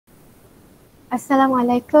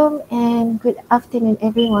Assalamualaikum and good afternoon,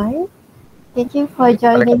 everyone. Thank you for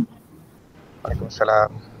joining. Waalaikumsalam.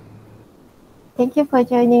 Thank you for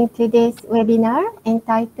joining today's webinar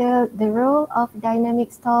entitled "The Role of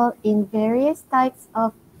Dynamic Stall in Various Types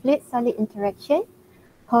of Fluid-Solid Interaction: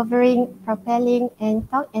 Hovering, Propelling, and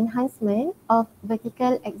Torque Enhancement of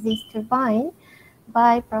Vertical Axis Turbine"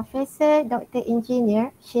 by Professor Dr.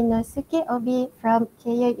 Engineer Shinnosuke Obi from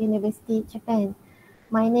Keio University, Japan.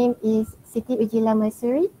 My name is Siti Ujila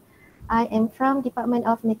Masuri. I am from Department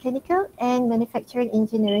of Mechanical and Manufacturing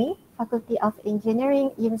Engineering, Faculty of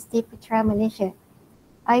Engineering, University Putra, Malaysia.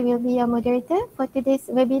 I will be your moderator for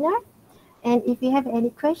today's webinar. And if you have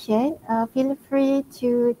any question, feel free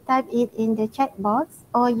to type it in the chat box,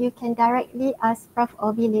 or you can directly ask Prof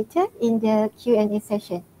Obi later in the Q&A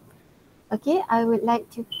session. Okay, I would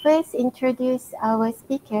like to first introduce our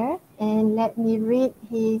speaker, and let me read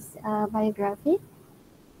his biography.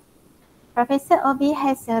 Professor Obi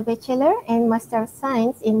has a Bachelor and Master of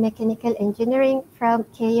Science in Mechanical Engineering from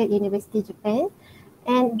Keio University, Japan,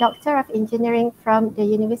 and Doctor of Engineering from the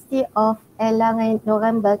University of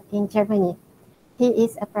Erlangen-Nuremberg in Germany. He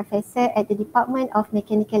is a professor at the Department of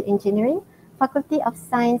Mechanical Engineering, Faculty of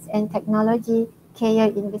Science and Technology,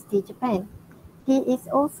 Keio University, Japan. He is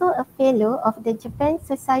also a fellow of the Japan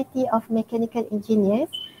Society of Mechanical Engineers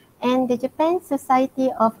and the Japan Society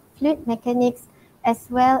of Fluid Mechanics, as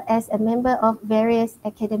well as a member of various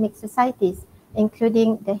academic societies,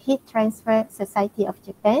 including the Heat Transfer Society of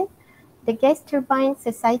Japan, the Gas Turbine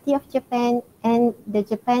Society of Japan, and the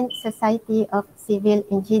Japan Society of Civil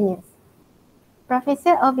Engineers.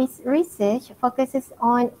 Professor Obi's research focuses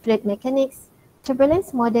on fluid mechanics,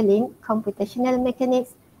 turbulence modeling, computational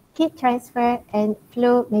mechanics, heat transfer, and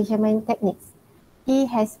flow measurement techniques. He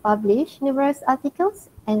has published numerous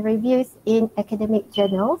articles and reviews in academic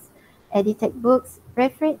journals, edited books,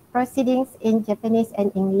 refereed proceedings in Japanese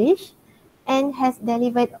and English, and has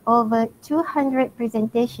delivered over 200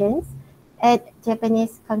 presentations at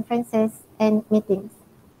Japanese conferences and meetings.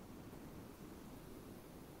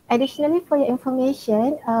 Additionally, for your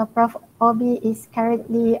information, Prof. Obi is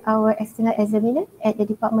currently our external examiner at the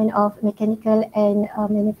Department of Mechanical and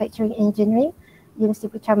Manufacturing Engineering, University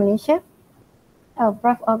Putra, Malaysia.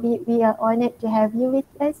 Prof. Obi, we are honored to have you with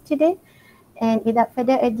us today. And without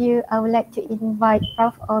further ado, I would like to invite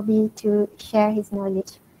Prof. Obi to share his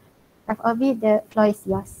knowledge. Prof. Obi, the floor is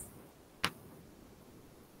yours.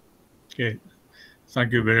 Okay,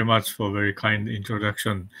 thank you very much for a very kind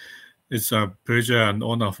introduction. It's a pleasure and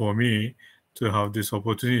honor for me to have this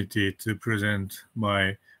opportunity to present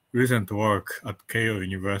my recent work at Keio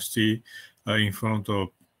University in front of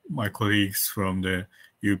my colleagues from the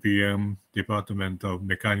UPM Department of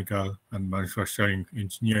Mechanical and Manufacturing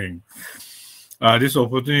Engineering. This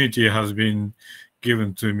opportunity has been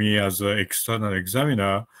given to me as an external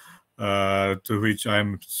examiner, to which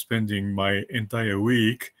I'm spending my entire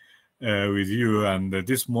week with you. And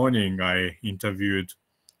this morning I interviewed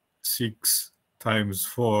 6 times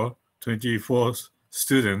 4, 24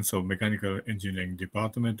 students of Mechanical Engineering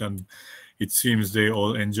Department, and it seems they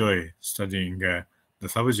all enjoy studying the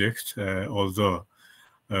subject, although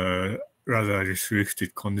rather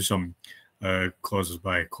restricted condition caused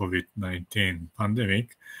by COVID-19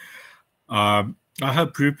 pandemic. I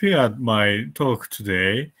have prepared my talk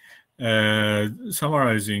today,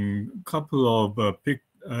 summarizing a couple of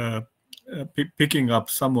picking up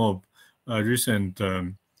some of recent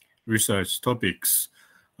research topics,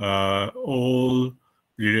 all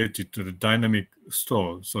related to the dynamic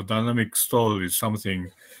stall. So dynamic stall is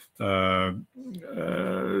something that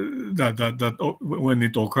when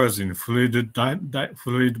it occurs in fluid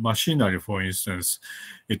machinery, for instance,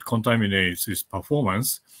 it contaminates its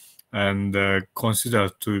performance and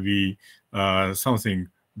considered to be something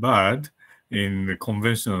bad in the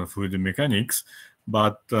conventional fluid mechanics.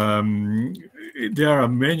 But there are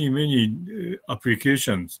many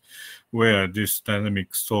applications where this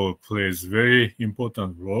dynamic stall plays very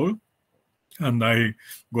important role. And I'm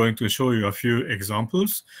going to show you a few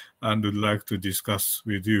examples and would like to discuss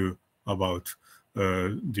with you about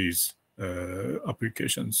these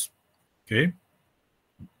applications. Okay,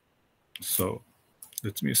 so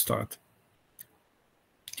let me start.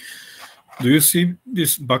 Do you see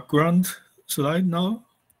this background slide now?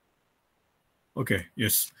 Okay,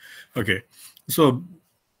 yes. Okay, so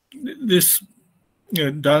this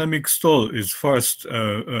dynamic stall is first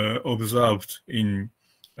observed in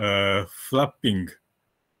flapping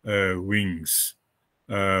wings,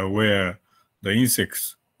 where the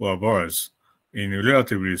insects or birds in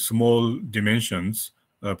relatively small dimensions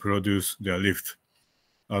produce their lift.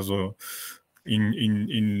 Also,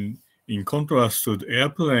 in contrast to the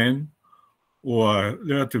airplane or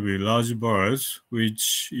relatively large birds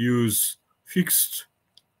which use fixed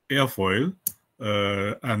airfoil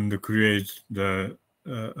and create the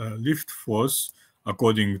lift force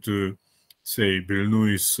according to, say,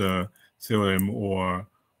 Bernoulli's theorem or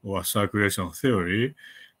circulation theory.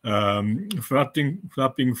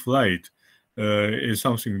 Flapping flight is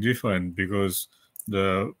something different because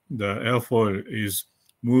the airfoil is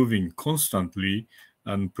moving constantly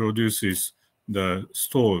and produces the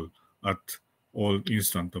stall at all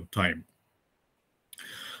instant of time.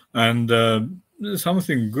 And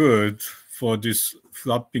something good for this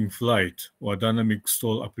flapping flight or dynamic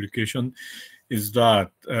stall application is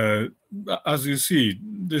that, as you see,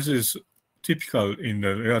 this is typical in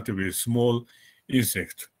a relatively small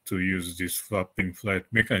insect to use this flapping flight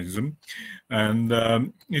mechanism. And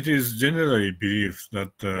it is generally believed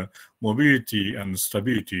that mobility and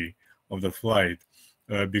stability of the flight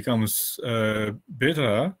becomes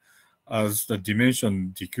better as the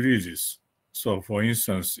dimension decreases. So, for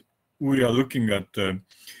instance, we are looking at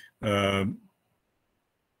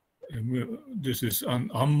this is an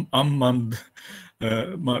unmanned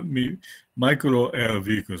micro air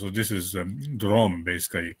vehicle. So this is drone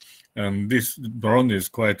basically, and this drone is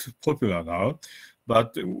quite popular now.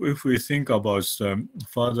 But if we think about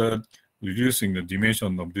further reducing the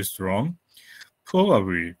dimension of this drone,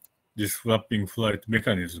 probably this flapping flight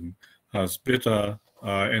mechanism has better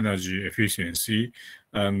energy efficiency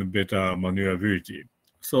and better maneuverability.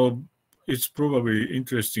 So it's probably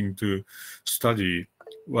interesting to study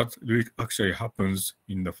what actually happens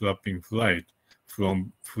in the flapping flight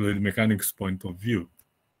from fluid mechanics point of view.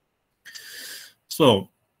 So,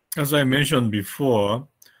 as I mentioned before,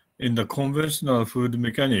 in the conventional fluid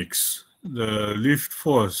mechanics, the lift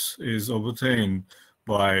force is obtained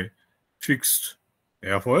by fixed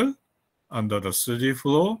airfoil under the steady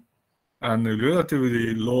flow and a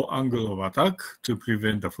relatively low angle of attack to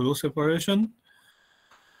prevent the flow separation.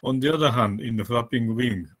 On the other hand, in the flapping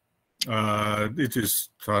wing, it is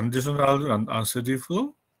transitional and unsteady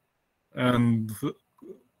flow, and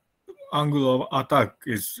angle of attack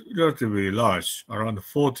is relatively large, around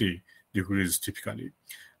 40 degrees typically,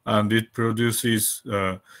 and it produces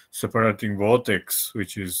separating vortex,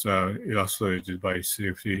 which is illustrated by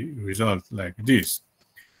CFD result like this.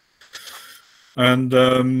 And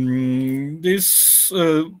this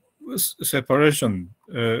separation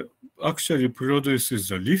actually produces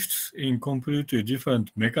a lift in completely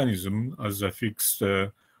different mechanism as a fixed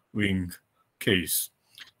wing case.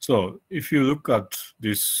 So if you look at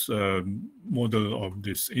this model of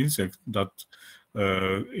this insect that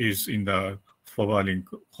is in the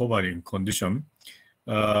hovering condition,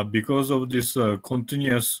 because of this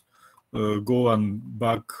continuous go and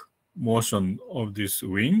back motion of this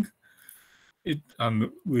wing, and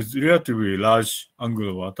with relatively large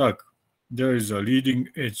angle of attack, there is a leading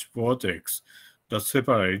edge vortex that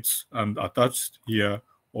separates and attached here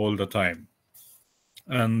all the time.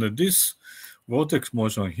 And this vortex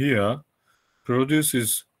motion here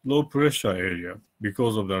produces low pressure area.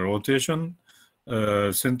 Because of the rotation,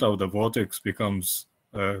 center of the vortex becomes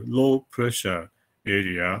a low pressure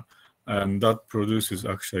area, and that produces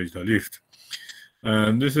actually the lift.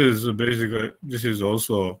 And this is basically, this is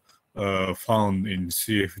also found in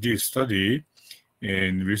CFD study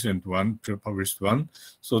in recent one, published one.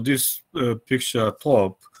 So this picture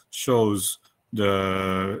top shows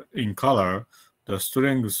in color the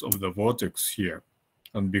strength of the vortex here.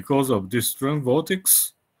 And because of this strong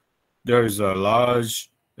vortex, there is a large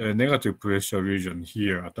negative pressure region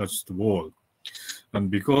here attached to the wall. And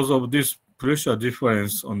because of this pressure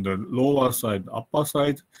difference on the lower side, upper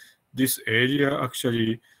side, this area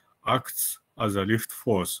actually acts as a lift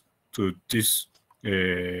force to this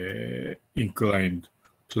inclined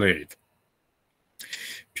plate.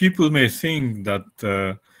 People may think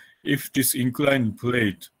that if this inclined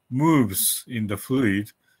plate moves in the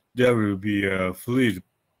fluid, there will be a fluid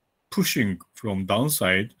pushing from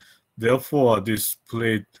downside. Therefore, this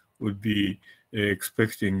plate would be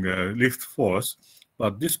expecting a lift force.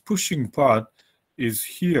 But this pushing part is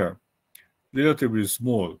here, relatively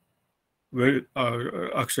small,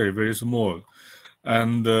 actually very small.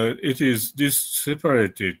 And it is this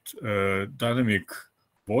separated dynamic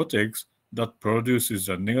vortex that produces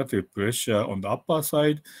a negative pressure on the upper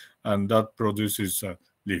side, and that produces a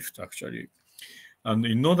lift actually. And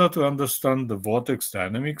in order to understand the vortex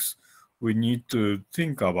dynamics, we need to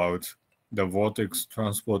think about the vortex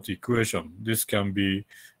transport equation. This can be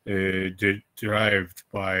derived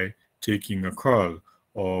by taking a curl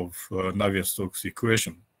of Navier-Stokes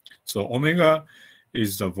equation. So omega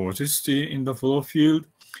is the vorticity in the flow field,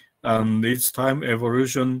 and its time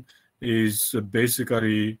evolution is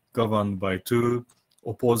basically governed by two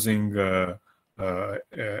opposing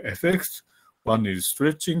effects. One is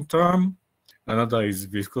stretching term, another is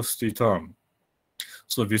viscosity term.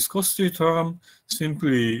 So viscosity term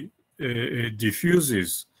simply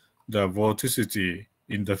diffuses the vorticity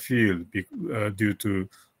in the field due to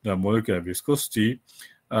the molecular viscosity,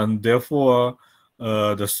 and therefore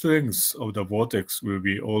the strength of the vortex will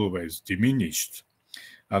be always diminished.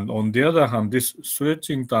 And on the other hand, this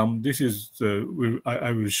stretching term, this is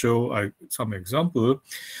I will show some example.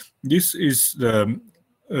 This is the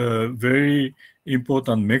very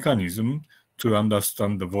important mechanism to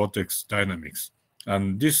understand the vortex dynamics.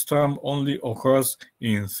 And this term only occurs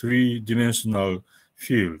in three-dimensional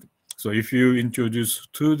field. So if you introduce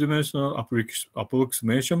two-dimensional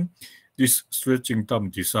approximation, this stretching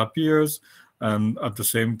term disappears, and at the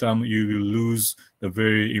same time, you will lose the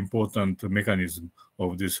very important mechanism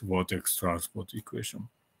of this vortex transport equation.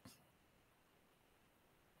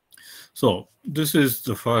 So this is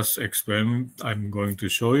the first experiment I'm going to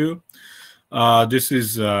show you. This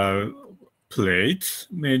is a plate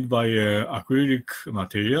made by acrylic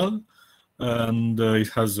material, and it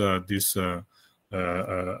has this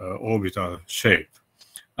orbital shape.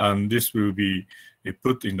 And this will be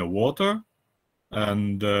put in the water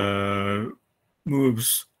and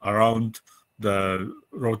moves around the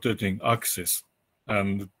rotating axis,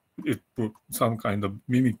 and it some kind of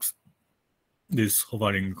mimics this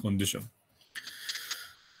hovering condition.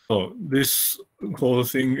 So this whole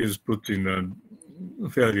thing is put in a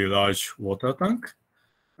fairly large water tank,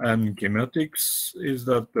 and kinematics is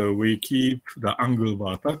that we keep the angle of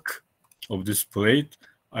attack of this plate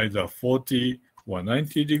either 40 or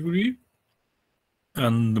 90 degree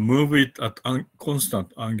and move it at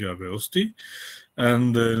constant angular velocity,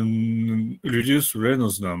 and reduce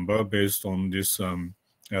Reynolds number based on this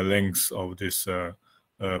length of this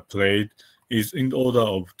plate is in the order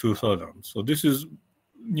of 2000. So this is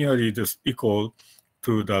nearly just equal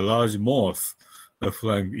to the large moth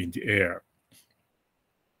flying in the air.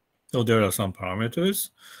 So there are some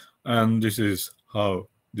parameters, and this is how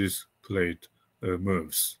this plate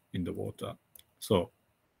moves in the water. So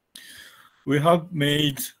we have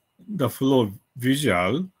made the flow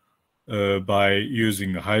visual by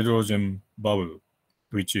using a hydrogen bubble,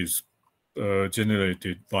 which is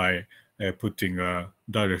generated by putting a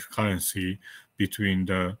direct currency between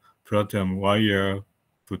the platinum wire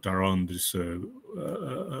put around this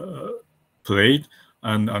plate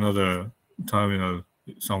and another terminal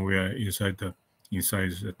somewhere inside the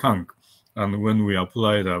tank. And when we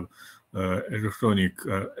apply the electronic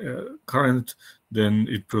current, then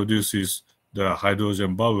it produces the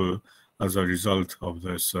hydrogen bubble as a result of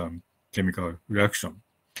this chemical reaction.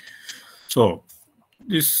 So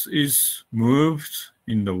this is moved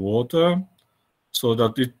in the water so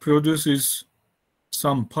that it produces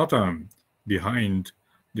some pattern behind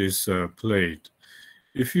this plate.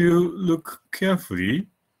 If you look carefully,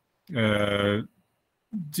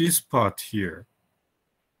 this part here,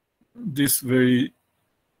 this very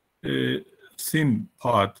thin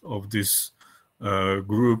part of this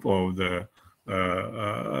group of the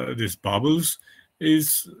these bubbles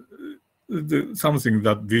is something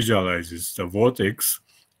that visualizes the vortex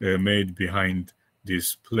made behind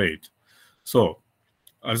this plate. So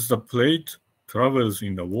as the plate travels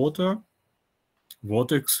in the water,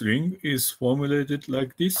 vortex ring is formulated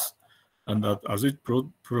like this, and that as it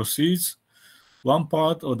proceeds, one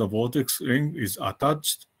part of the vortex ring is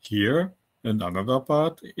attached here, and another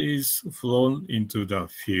part is flown into the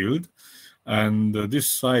field, and this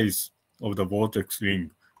size of the vortex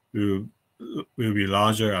ring will be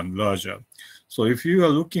larger and larger. So if you are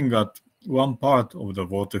looking at one part of the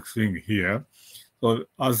vortex ring here, so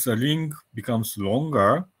as the ring becomes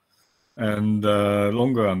longer and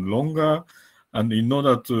longer and longer, and in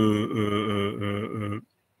order to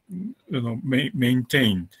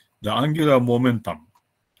maintain the angular momentum,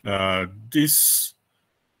 this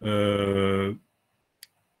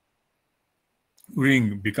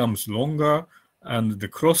ring becomes longer, and the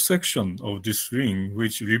cross section of this ring,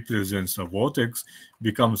 which represents a vortex,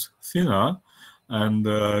 becomes thinner, and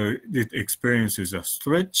it experiences a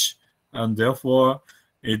stretch, and therefore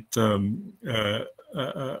it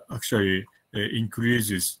actually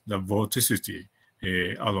increases the vorticity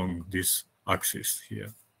along this axis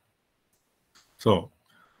here. So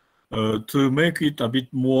to make it a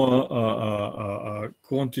bit more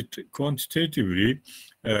quantitatively,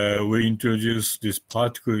 we introduce this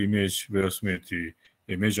particle image velocimetry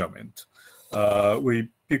measurement. We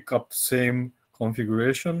pick up the same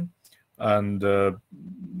configuration and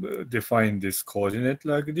define this coordinate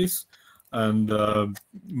like this, and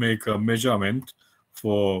make a measurement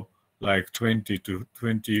for like 20 to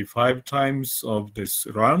 25 times of this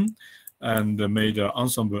run and made an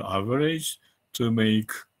ensemble average to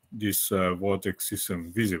make this vortex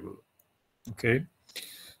system visible. Okay,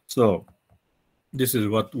 so this is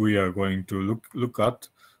what we are going to look at.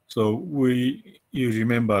 So you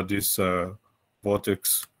remember this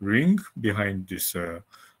vortex ring behind this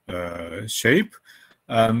shape,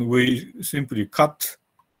 and we simply cut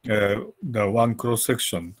the one cross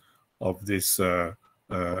section of this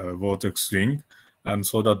vortex ring, and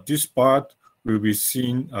so that this part will be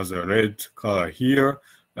seen as a red color here,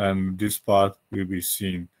 and this part will be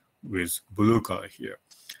seen with blue color here.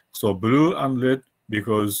 So blue and red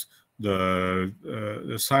because the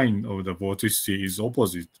sign of the vorticity is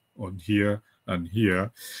opposite on here and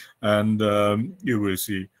here, and you will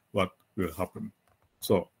see what will happen.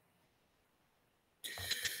 So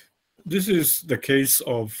this is the case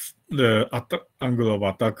of the angle of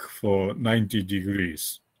attack for 90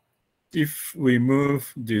 degrees. If we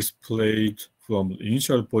move this plate from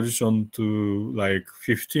initial position to like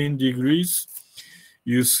 15 degrees,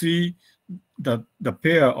 you see that the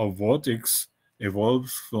pair of vortex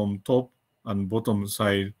evolves from top and bottom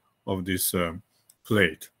side of this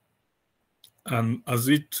plate. And as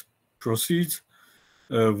it proceeds,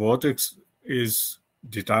 vortex is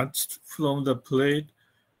detached from the plate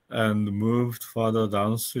and moved further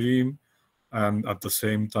downstream, and at the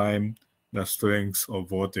same time, the strength of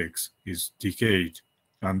vortex is decayed,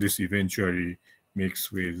 and this eventually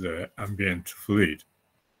mixed with the ambient fluid.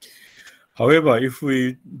 However, if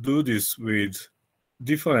we do this with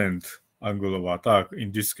different angle of attack,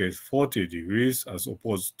 in this case 40 degrees as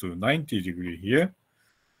opposed to 90 degree here,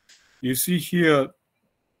 you see here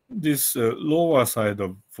this lower side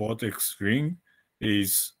of vortex ring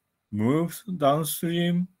is moved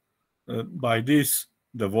downstream. By this,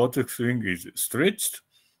 the vortex ring is stretched,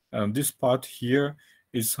 and this part here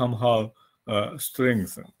is somehow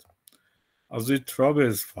strengthened. As it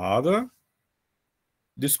travels further,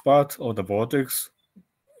 this part of the vortex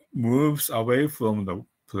moves away from the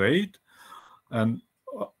plate, and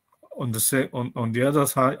on the other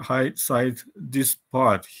side, this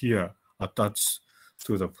part here attaches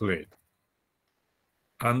to the plate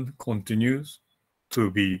and continues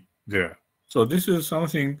to be there. So this is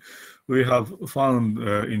something we have found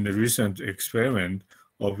in the recent experiment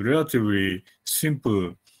of relatively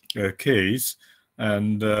simple case,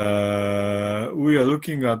 and we are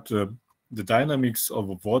looking at the dynamics of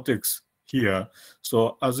a vortex here.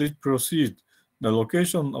 So as it proceeds, the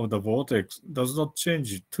location of the vortex does not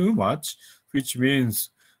change too much, which means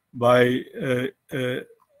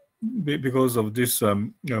because of this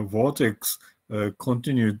vortex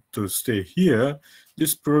continue to stay here,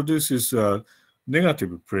 this produces a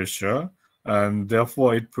negative pressure, and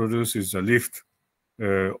therefore it produces a lift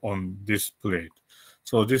on this plate.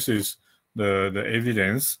 So this is the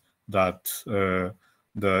evidence that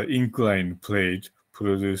the inclined plate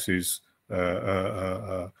produces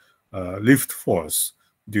lift force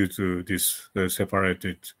due to this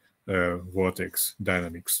separated vortex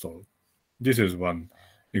dynamic stall. This is one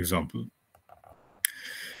example.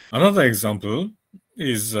 Another example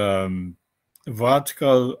is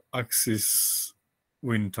vertical axis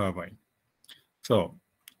wind turbine. So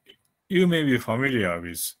you may be familiar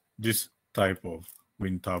with this type of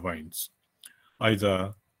wind turbines,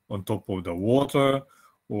 either on top of the water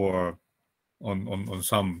or on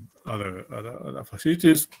some other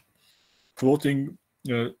facilities, floating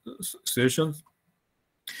stations.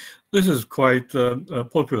 This is quite a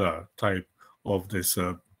popular type of this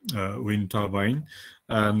wind turbine,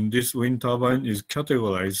 and this wind turbine is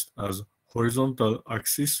categorized as horizontal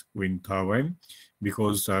axis wind turbine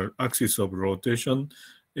because the axis of rotation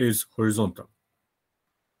is horizontal.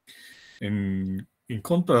 In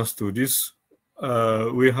contrast to this,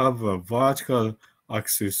 we have a vertical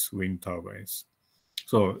axis wind turbines.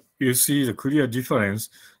 So you see the clear difference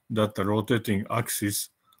that the rotating axis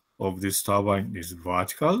of this turbine is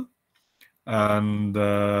vertical, and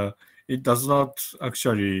it does not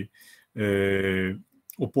actually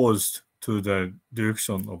opposed to the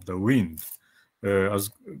direction of the wind.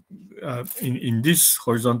 In this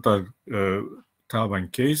horizontal turbine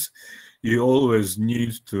case, you always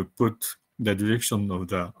need to put the direction of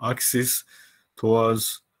the axis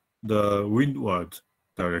towards the windward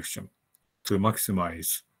direction to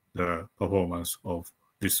maximize the performance of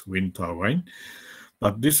this wind turbine.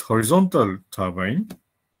 But this horizontal turbine,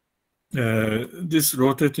 this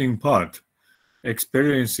rotating part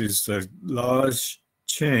experiences a large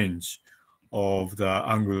change of the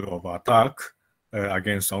angle of attack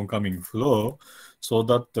against oncoming flow, so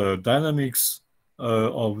that the dynamics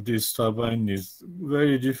of this turbine is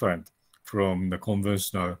very different from the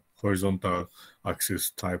conventional horizontal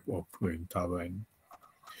axis type of wind turbine.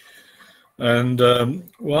 And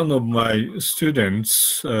one of my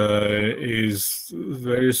students is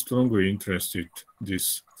very strongly interested in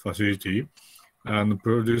this facility and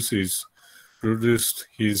produced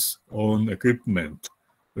his own equipment,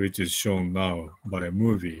 which is shown now by a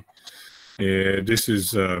movie. This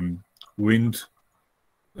is wind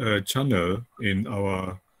channel in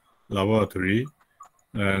our laboratory,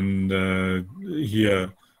 and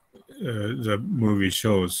here the movie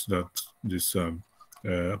shows that this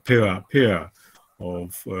pair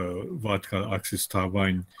of vertical axis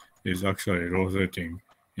turbine is actually rotating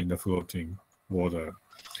in the floating water.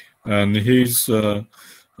 And his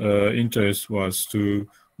interest was to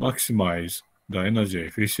maximize the energy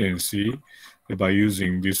efficiency by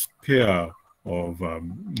using this pair of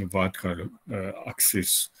vertical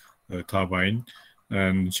axis turbine,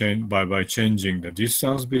 and by changing the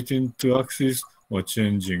distance between two axes or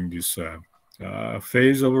changing this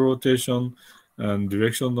phase of rotation and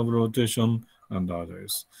direction of rotation and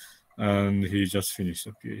others. And he just finished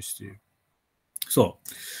a PhD. So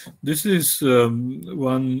this is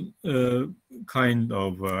one kind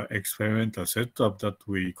of experimental setup that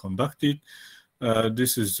we conducted.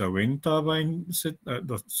 This is a wind turbine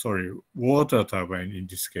water turbine in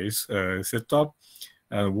this case setup.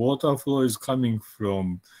 And water flow is coming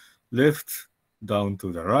from left down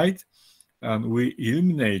to the right. And we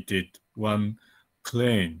illuminated one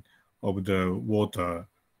plane of the water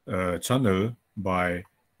channel by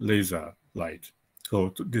laser light.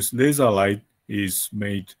 So this laser light is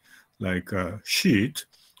made like a sheet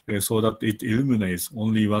so that it illuminates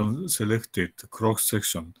only one selected cross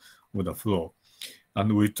section of the flow.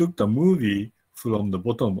 And we took the movie from the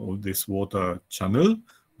bottom of this water channel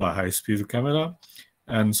by high-speed camera,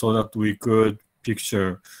 and so that we could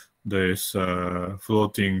picture this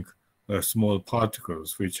floating small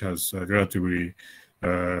particles, which has relative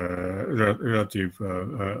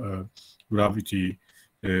gravity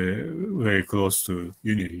very close to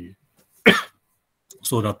unity,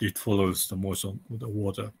 so that it follows the motion of the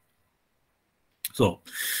water. So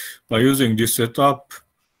by using this setup,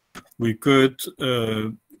 we could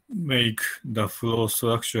make the flow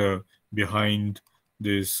structure behind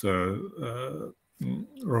these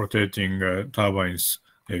rotating turbines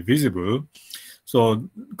visible. So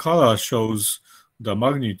color shows the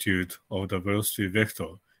magnitude of the velocity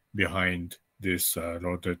vector behind this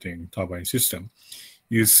rotating turbine system.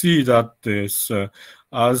 You see that this,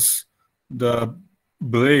 as the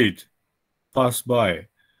blade pass by,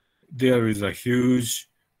 there is a huge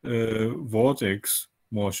vortex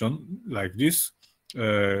motion like this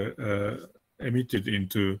emitted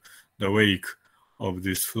into the wake of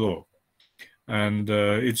this flow. And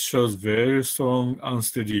it shows very strong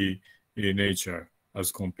unsteady nature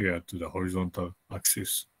as compared to the horizontal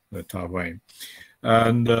axis turbine.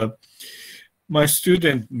 And my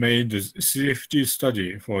student made a CFD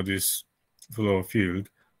study for this flow field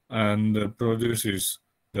and produces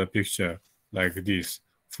the picture like this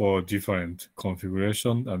for different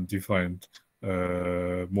configuration and different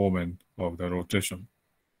moment of the rotation.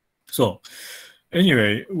 So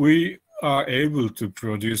anyway, we are able to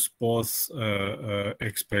produce both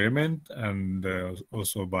experiment and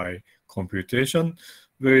also by computation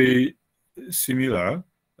very similar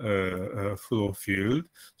flow field,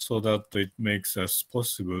 so that it makes us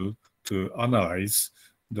possible to analyze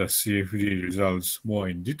the CFD results more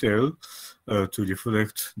in detail to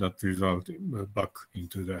reflect that result back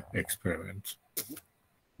into the experiment.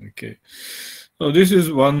 Okay, so this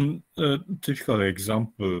is one typical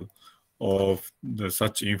example of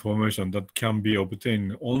such information that can be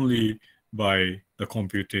obtained only by the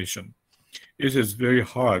computation. It is very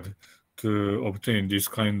hard to obtain this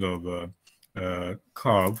kind of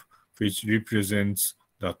curve which represents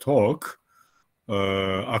the torque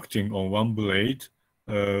acting on one blade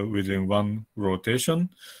within one rotation.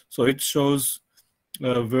 So it shows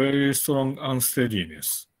a very strong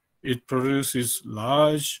unsteadiness. It produces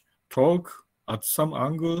large torque at some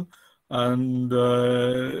angle, and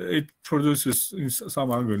it produces in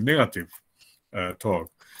some angle negative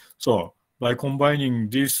torque. So by combining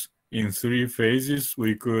this in three phases,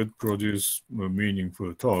 we could produce a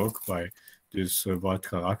meaningful torque by this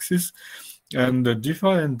vertical axis. And the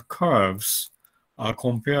different curves are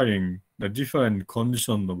comparing the different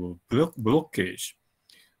conditions of blockage.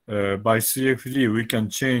 By CFD, we can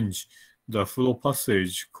change the flow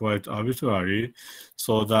passage quite arbitrarily,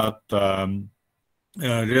 so that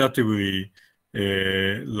relatively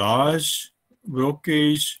large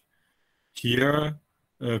blockage here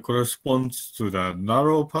corresponds to the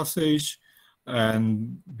narrow passage,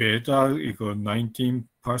 and beta equal 19%.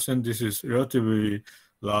 This is relatively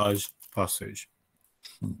large passage.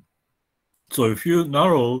 So if you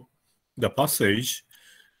narrow the passage,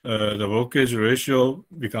 the blockage ratio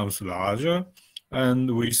becomes larger,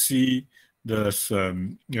 and we see this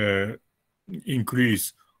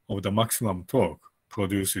increase of the maximum torque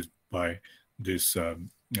produced by this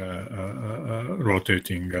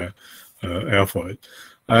rotating airfoil.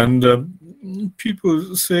 And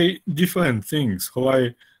people say different things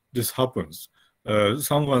why this happens.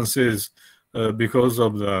 Someone says because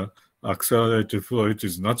of the accelerated flow, it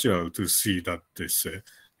is natural to see that this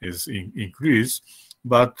is increased.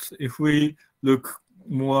 But if we look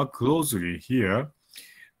more closely here,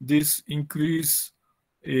 this increase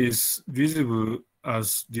is visible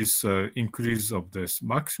as this increase of this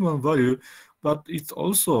maximum value, but it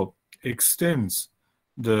also extends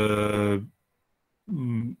the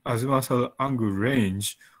azimuthal angle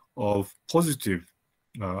range of positive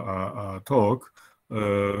torque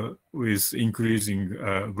with increasing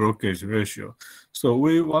blockage ratio. So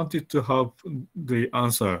we wanted to have the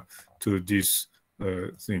answer to this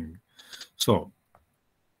thing. So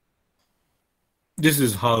this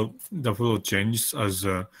is how the flow changes as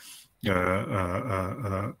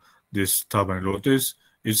this turbine rotates.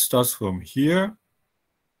 It starts from here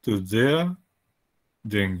to there,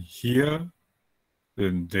 then here,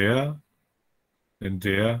 then there, then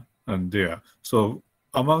there, and there. So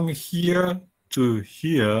among here to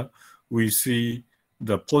here, we see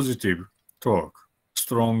the positive torque,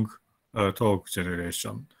 strong torque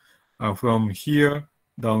generation. And from here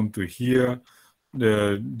down to here,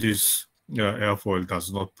 this airfoil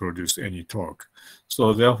does not produce any torque.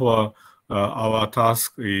 So therefore, our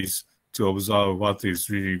task is to observe what is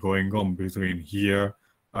really going on between here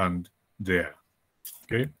and there.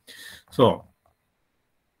 Okay, so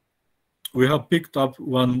we have picked up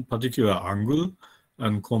one particular angle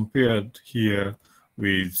and compared here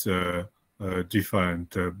with different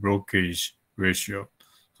blockage ratio.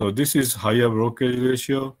 So this is higher blockage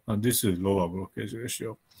ratio, and this is lower blockage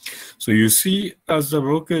ratio. So you see, as the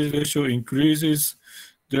blockage ratio increases,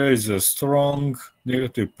 there is a strong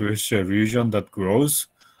negative pressure region that grows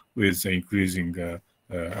with increasing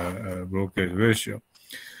blockage ratio.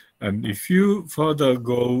 And if you further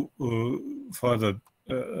go further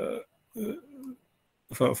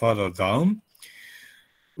down,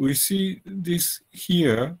 we see this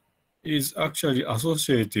here is actually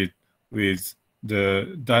associated with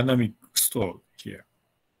the dynamic stall here.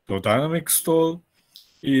 So dynamic stall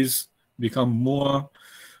is become more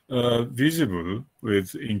visible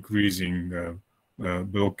with increasing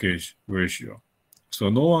blockage ratio. So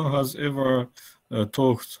no one has ever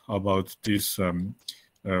talked about this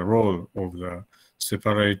role of the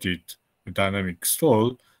separated dynamic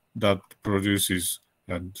stall that produces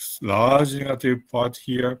a large negative part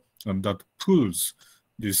here and that pulls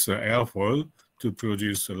this airfoil to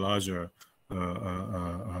produce a larger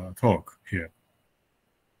torque here.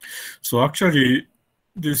 So actually,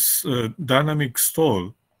 this dynamic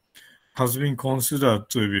stall has been considered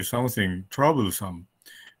to be something troublesome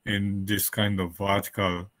in this kind of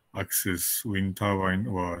vertical axis wind turbine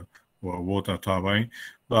or water turbine,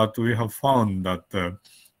 but we have found that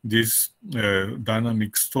this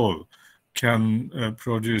dynamic stall can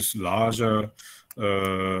produce larger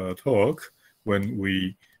torque when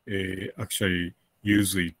we actually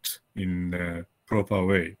use it in a proper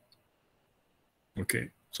way. Okay,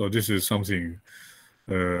 so this is something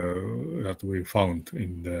that we found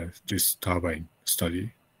in this turbine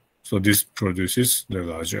study. So this produces the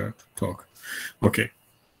larger torque. Okay.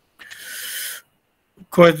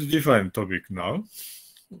 Quite a different topic now.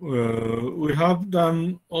 We have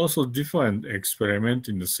done also different experiment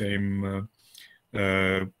in the same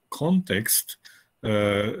context.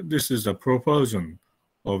 This is the propulsion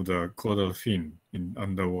of the caudal fin in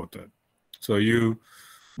underwater. So you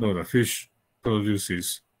know the fish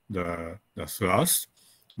produces the thrust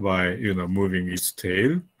by moving its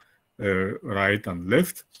tail right and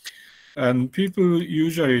left, and people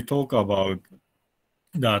usually talk about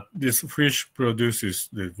that this fish produces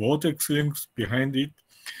the vortex rings behind it,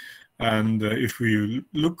 and if we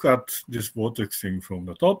look at this vortex ring from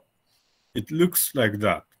the top, it looks like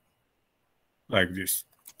that, like this.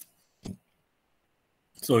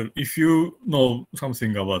 So if you know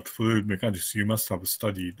something about fluid mechanics, you must have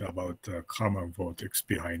studied about the Kalman vortex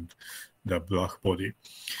behind the black body.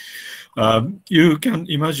 You can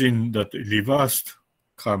imagine that reversed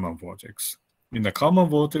Kalman vortex. In the Kalman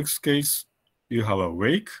vortex case, you have a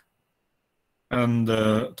wake, and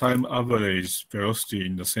the time average velocity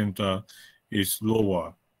in the center is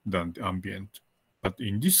lower than the ambient. But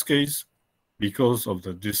in this case, because of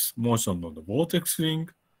this motion of the vortex ring,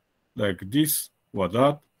 like this or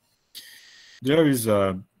that, there is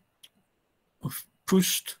a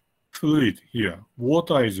pushed fluid here.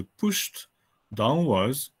 Water is pushed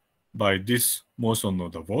downwards by this motion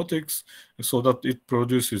of the vortex so that it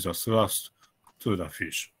produces a thrust to the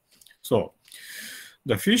fish. So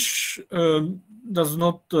the fish does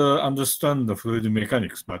not understand the fluid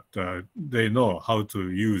mechanics, but they know how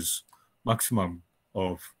to use maximum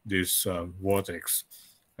of this vortex.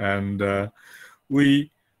 And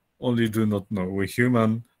we only do not know, we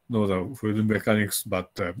human know the fluid mechanics, but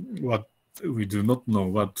what we do not know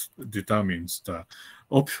what determines the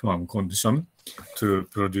optimum condition to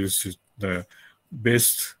produce the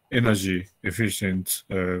best energy efficient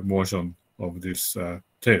motion of this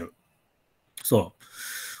tail. So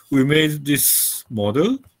we made this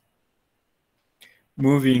model,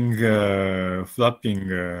 moving,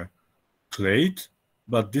 flapping plate,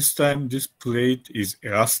 but this time this plate is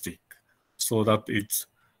elastic so that it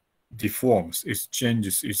deforms, it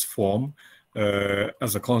changes its form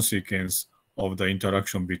as a consequence of the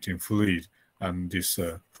interaction between fluid and this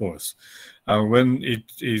force. And when it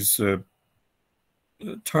is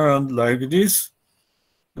turned like this,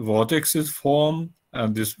 vortexes form,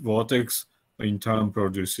 and this vortex in turn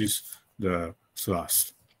produces the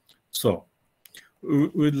thrust. So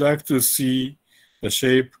we'd like to see the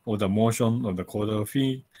shape of the motion of the caudal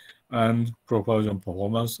fin and propulsion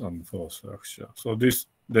performance and force structure. So this,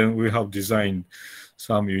 then we have designed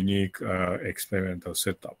some unique experimental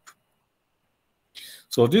setup.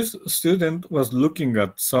 So this student was looking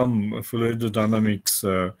at some fluid dynamics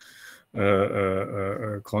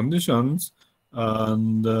conditions,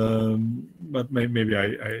 and but maybe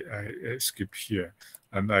I skip here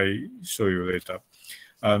and I show you later.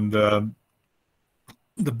 And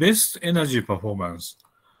the best energy performance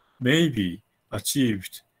may be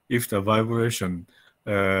achieved if the vibration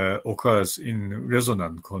occurs in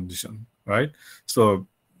resonant condition, right? So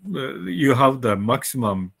you have the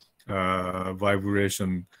maximum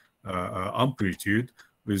vibration amplitude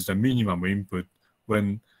with the minimum input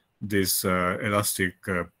when this elastic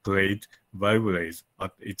plate vibrates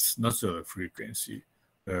at its natural frequency,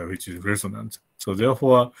 which is resonant. So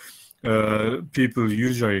therefore, people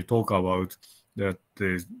usually talk about that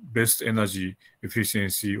the best energy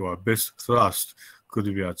efficiency or best thrust could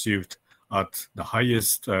be achieved at the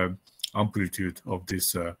highest amplitude of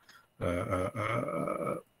this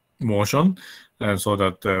motion, and so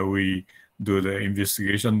that we do the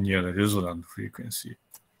investigation near the resonant frequency.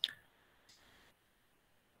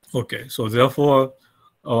 Okay, so therefore,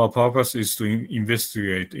 our purpose is to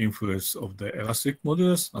investigate influence of the elastic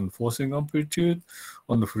modulus and forcing amplitude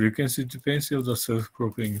on the frequency dependency of the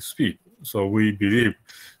self-propelling speed. So we believe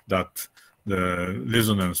that the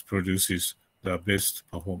resonance produces the best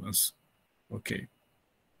performance. Okay.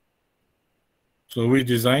 So we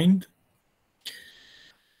designed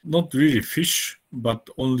not really fish, but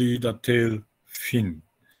only the tail fin.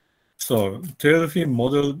 So tail fin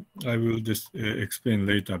model, I will just explain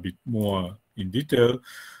later a bit more in detail.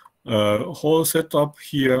 Whole setup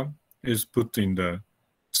here is put in the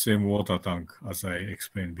same water tank as I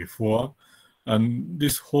explained before. And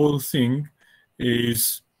this whole thing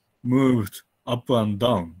is moved up and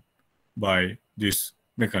down by this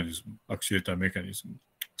mechanism, actuator mechanism.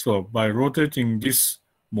 So by rotating this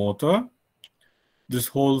motor, this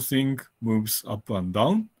whole thing moves up and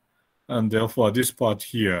down, and therefore this part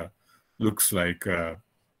here looks like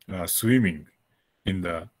swimming in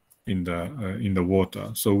the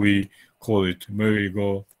water. So we call it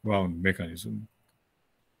merry-go-round mechanism.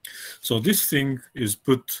 So this thing is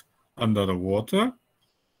put under the water,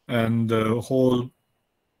 and the whole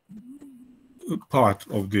part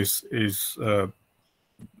of this is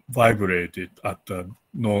vibrated at a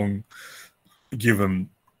known given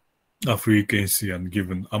frequency and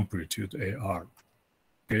given amplitude AR.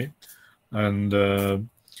 Okay, and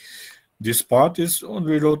this part is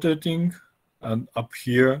only rotating, and up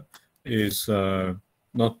here is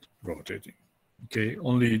not rotating. Okay,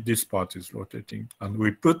 only this part is rotating, and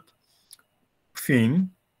we put fin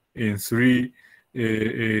in 3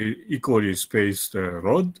 equally spaced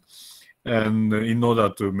rod, and in order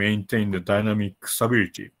to maintain the dynamic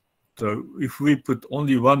stability. So if we put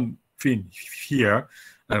only one fin here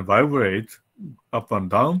and vibrate up and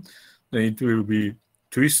down, then it will be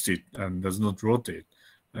twisted and does not rotate.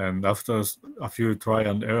 And after a few try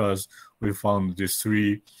and errors, we found this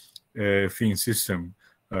 3 fin system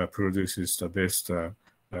produces the best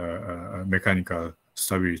mechanical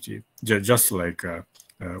stability, just like a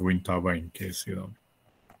wind turbine case, you know.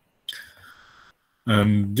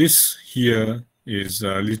 And this here is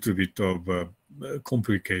a little bit of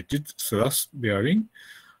complicated thrust bearing.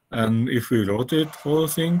 And if we rotate whole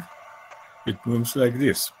thing, it moves like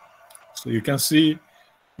this. So you can see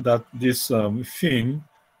that this fin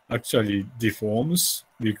actually deforms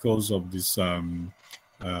because of this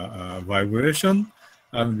vibration,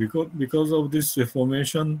 and because of this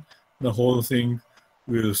deformation, the whole thing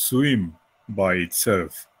will swim by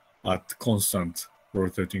itself at constant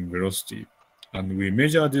rotating velocity. And we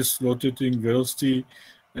measure this rotating velocity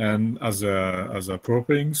and as a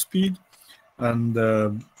propelling speed, and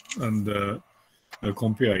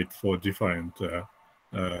compare it for different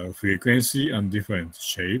frequency and different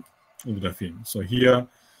shape of the fin. So here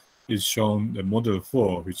is shown the model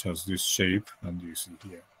 4, which has this shape, and you see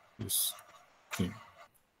here this thing.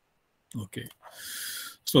 Okay,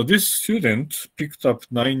 so this student picked up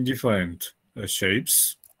 9 different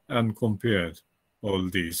shapes and compared all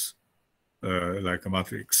these like a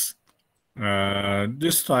matrix.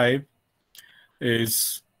 This type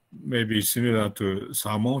is maybe similar to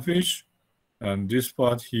salmonfish, and this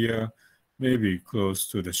part here may be close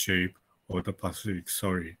to the shape of the Pacific.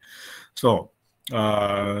 Sorry. So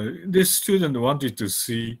this student wanted to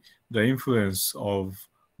see the influence of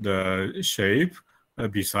the shape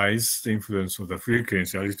besides the influence of the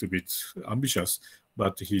frequency. A little bit ambitious,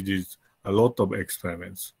 but he did a lot of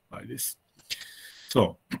experiments like this.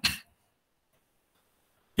 So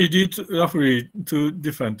he did roughly 2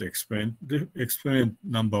 different experiments. Experiment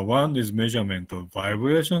number 1 is measurement of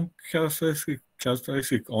vibration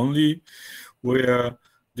characteristic only, where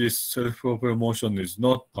this self-propelled motion is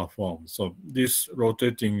not performed. So this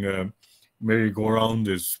rotating merry-go-round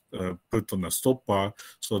is put on a stopper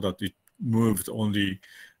so that it moved only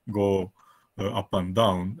go up and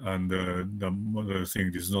down, and the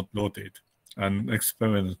thing does not rotate. And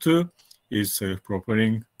experiment 2 is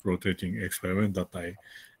self-propelling rotating experiment that I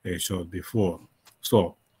showed before.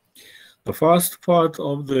 So the first part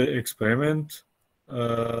of the experiment,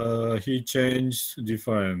 he changed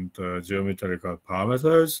different geometrical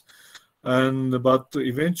parameters, but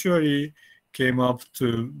eventually came up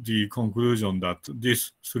to the conclusion that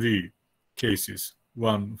these 3 cases,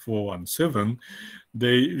 1, 4, and 7,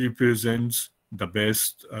 they represent the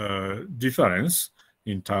best difference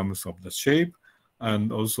in terms of the shape,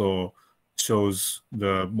 and also shows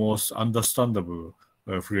the most understandable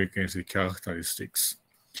frequency characteristics.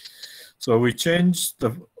 So we changed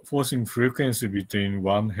the forcing frequency between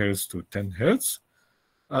 1 Hz to 10 Hz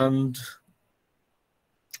and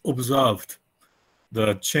observed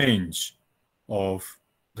the change of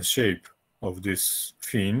the shape of this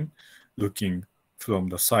fin looking from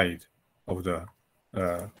the side of the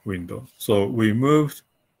window. So we moved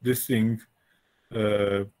this thing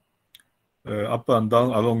up and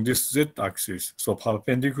down along this z-axis, so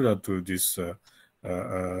perpendicular to this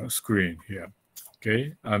screen here.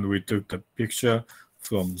 Okay, and we took the picture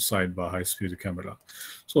from side by high-speed camera.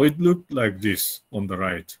 So it looked like this on the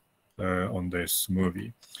right on this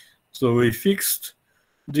movie. So we fixed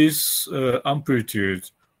this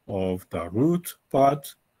amplitude of the root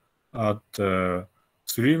part at 3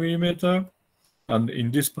 millimeter, and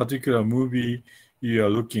in this particular movie, you are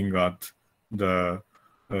looking at the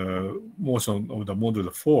motion of the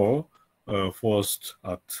model 4 forced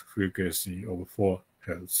at frequency of 4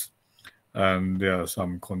 Hz. And there are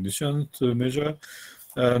some conditions to measure.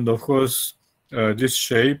 And of course, this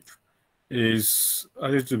shape is a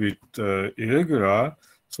little bit irregular,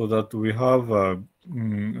 so that we have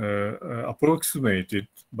approximated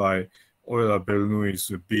by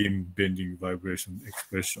Euler-Bernoulli's beam bending vibration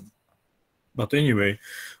expression. But anyway,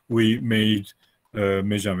 we made a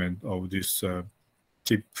measurement of this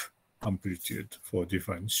tip amplitude for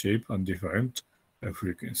different shape and different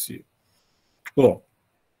frequency. Well,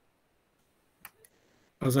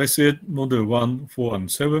 as I said, model 1, 4,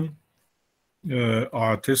 and 7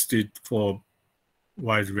 are tested for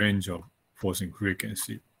wide range of forcing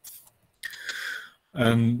frequency.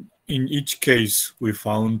 And in each case, we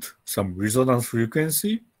found some resonance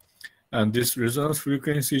frequency, and this resonance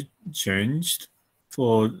frequency changed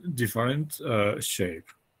for different shape.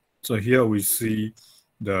 So here we see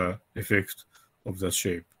the effect of the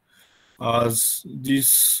shape. As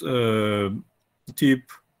this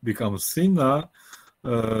tip becomes thinner,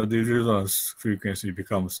 the resonance frequency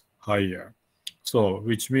becomes higher. So,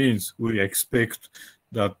 which means we expect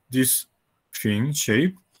that this fin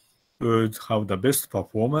shape would have the best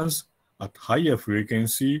performance at higher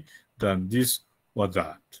frequency than this or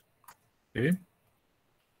that. Okay.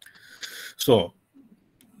 So,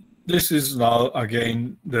 this is now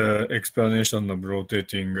again the explanation of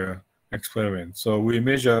rotating experiment. So we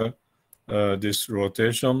measure this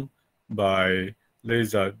rotation by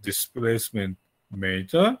laser displacement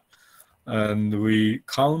meter, and we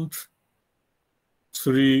count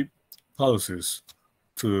 3 pulses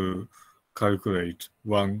to calculate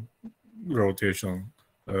 1 rotation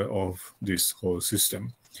of this whole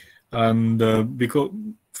system. And because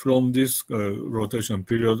from this rotation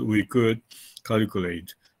period, we could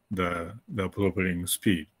calculate the propelling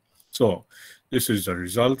speed. So this is the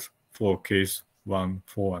result for case 1,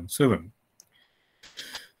 4, and 7.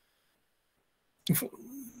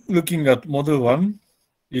 Looking at model 1,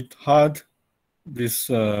 it had this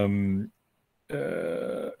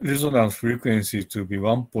resonance frequency to be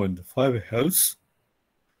 1.5 Hz,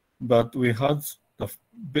 but we had the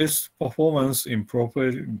best performance in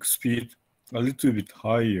propelling speed a little bit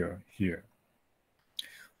higher here.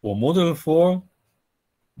 For model 4,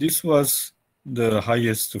 this was the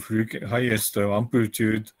highest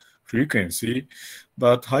amplitude frequency,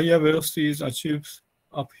 but higher velocity is achieved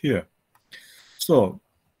up here. So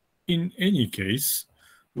in any case,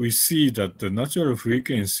 we see that the natural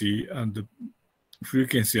frequency and the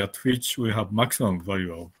frequency at which we have maximum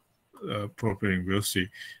value of propelling velocity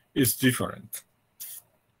is different.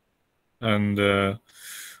 And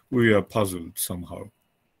we are puzzled somehow.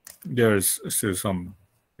 There is still some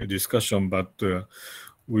discussion, but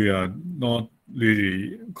we are not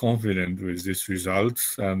really confident with this result,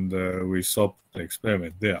 and we stopped the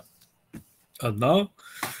experiment there. And now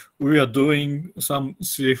we are doing some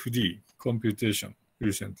CFD computation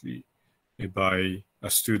recently by a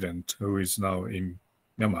student who is now in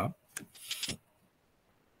Myanmar.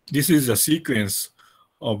 This is a sequence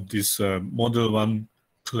of this Model 1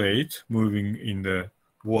 plate moving in the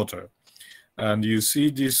water. And you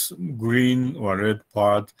see this green or red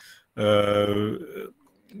part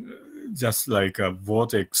just like a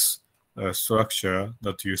vortex structure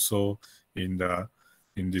that you saw in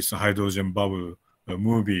this hydrogen bubble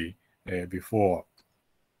movie before.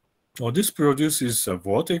 Well, this produces a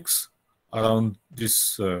vortex around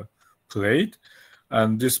this plate,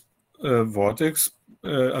 and this vortex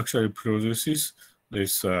actually produces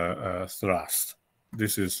this thrust.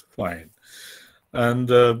 This is fine. And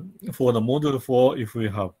for the model 4, if we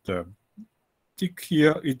have the tick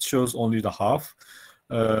here, it shows only the half,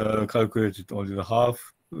 calculated only the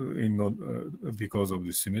half because of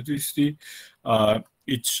the symmetricity.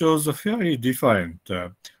 It shows a fairly different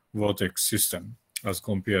vortex system as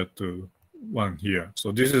compared to one here.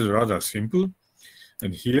 So this is rather simple.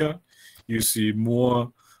 And here you see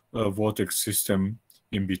more vortex system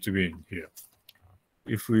in between here.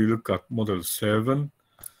 If we look at model 7,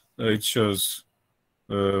 it shows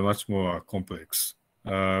much more complex.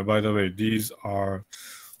 By the way, these are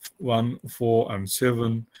 1, 4, and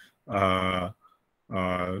 7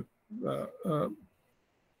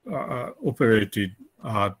 operated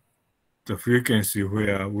at the frequency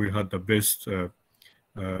where we had the best,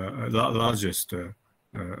 largest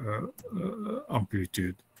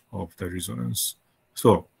amplitude of the resonance.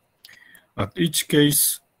 So at each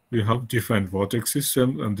case, we have different vortex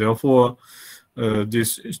system, and therefore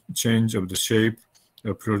this change of the shape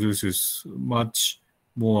produces much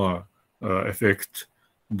more effect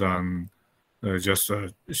than just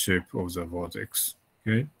a shape of the vortex.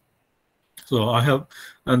 Okay, so I have,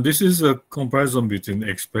 and this is a comparison between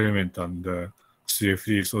experiment and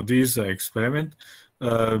CFD. So these experiment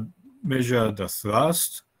measure the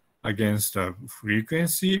thrust against the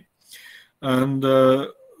frequency, and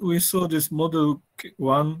we saw this model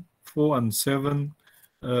 1, 4, and 7,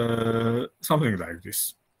 something like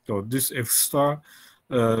this. So this F star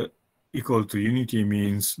equal to unity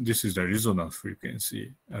means this is the resonance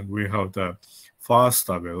frequency, and we have the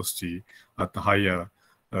faster velocity at the higher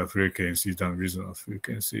frequency than resonance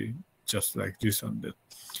frequency, just like this and that.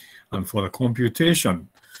 And for the computation,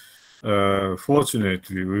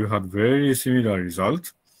 fortunately, we had very similar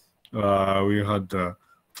result. We had the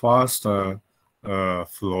faster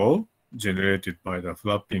flow generated by the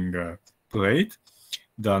flapping plate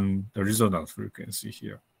than the resonance frequency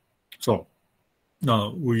here. So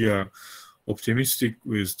now we are optimistic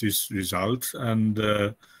with this result and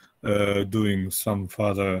doing some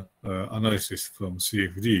further analysis from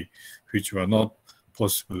CFD, which were not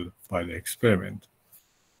possible by the experiment.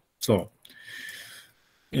 So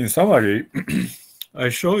in summary, I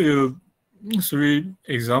show you 3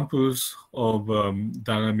 examples of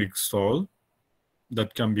dynamic stall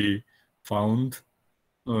that can be found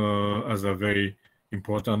as a very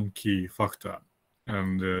important key factor.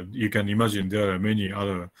 And you can imagine there are many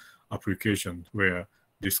other applications where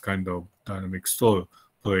this kind of dynamic stall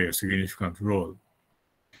play a significant role.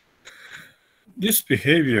 This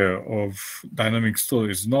behavior of dynamic stall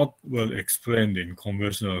is not well explained in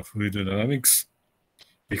conventional fluid dynamics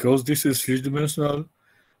because this is three-dimensional,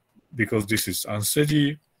 because this is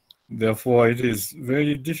unsteady. Therefore, it is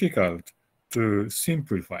very difficult to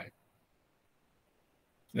simplify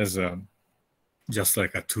as just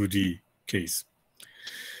like a 2D case.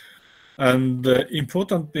 And the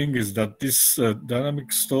important thing is that this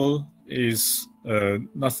dynamic stall is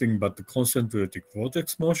nothing but the concentric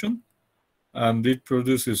vortex motion, and it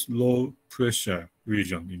produces low pressure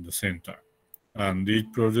region in the center. And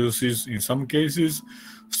it produces, in some cases,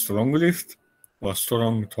 strong lift or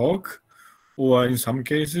strong torque, or in some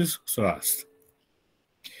cases, thrust.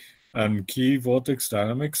 And key vortex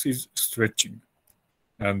dynamics is stretching.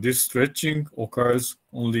 And this stretching occurs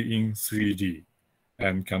only in 3D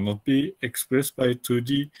and cannot be expressed by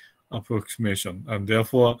 2D approximation. And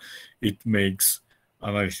therefore, it makes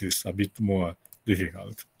analysis a bit more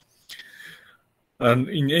difficult. And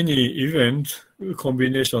in any event, a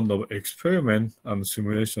combination of experiment and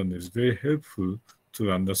simulation is very helpful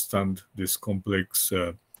to understand this complex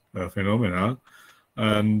phenomena.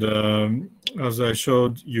 And as I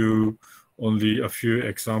showed you only a few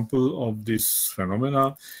examples of this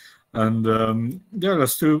phenomena, and there are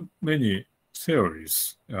still many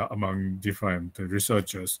theories among different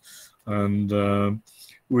researchers. And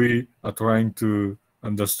we are trying to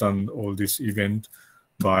understand all this event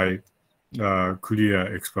by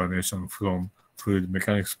clear explanation from fluid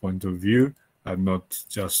mechanics point of view, and not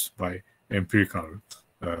just by empirical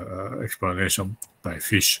explanation by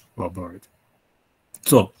fish or bird.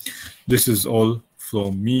 So this is all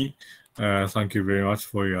from me. Thank you very much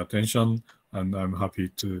for your attention, and I'm happy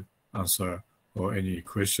to answer or any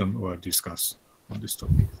question or discuss on this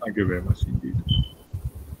topic. Thank you very much indeed.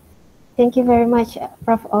 Thank you very much,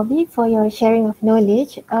 Prof. Obi, for your sharing of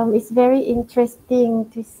knowledge. It's very interesting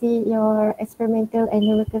to see your experimental and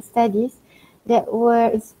numerical studies that were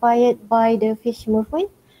inspired by the fish movement,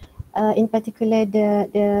 in particular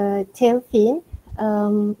the tail fin,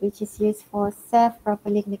 which is used for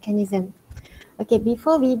self-propelling mechanism. Okay,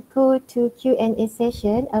 before we go to Q&A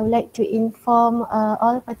session, I would like to inform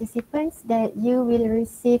all participants that you will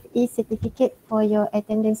receive e-certificate for your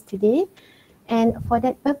attendance today. And for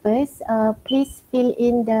that purpose, please fill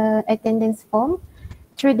in the attendance form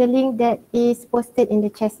through the link that is posted in the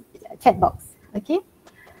chat box. Okay.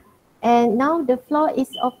 And now the floor is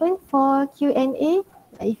open for Q&A.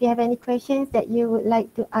 If you have any questions that you would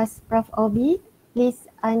like to ask Prof. Obi, please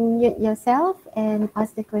unmute yourself and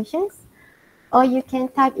ask the questions. Or you can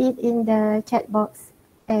type it in the chat box.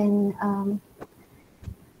 And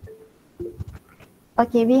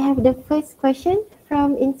okay, we have the first question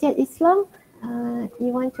from Insight Islam.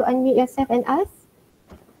 You want to unmute yourself and ask?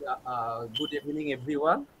 Yeah, good evening,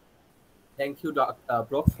 everyone. Thank you,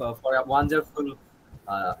 Prof, for a wonderful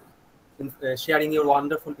sharing your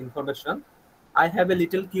wonderful information. I have a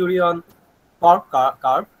little query on torque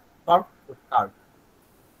curve.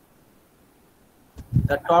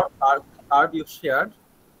 The torque curve you shared,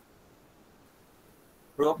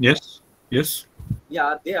 Prof. Yes. Yes.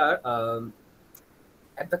 Yeah, there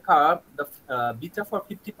at the curve, the beta for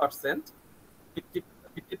 50%.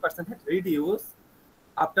 50% had reduced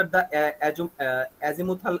after the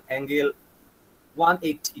azimuthal angle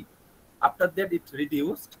 180. After that, it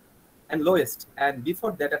reduced and lowest, and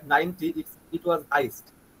before that at 90, it was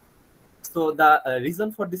highest. So the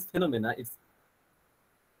reason for this phenomena is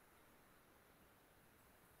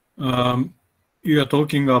you are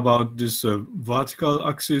talking about this vertical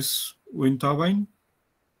axis wind turbine?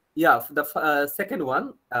 Yeah, the second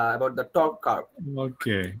one about the torque curve.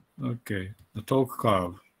 Okay. The torque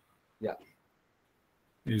curve. Yeah.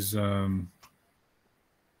 Is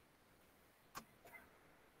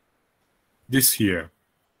this here.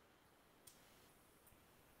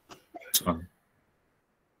 This one.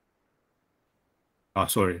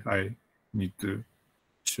 Sorry, I need to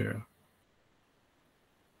share.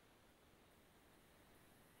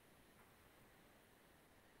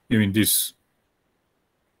 You mean this?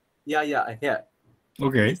 Yeah, here.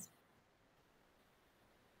 Okay.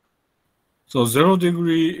 So 0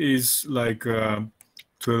 degree is like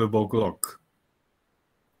 12 o'clock.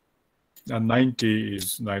 And 90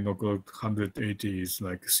 is 9 o'clock, 180 is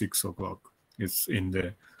like 6 o'clock. It's in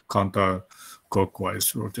the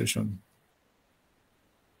counter-clockwise rotation.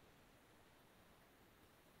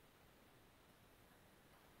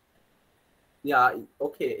 Yeah,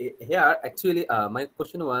 okay. Here, actually, my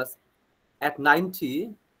question was at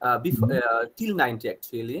 90, before till 90,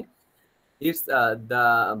 actually, it's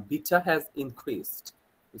the beta has increased.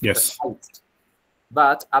 It's yes.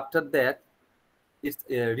 But after that, it's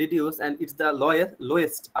reduced, and it's the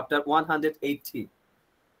lowest after 180.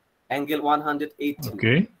 Angle 180.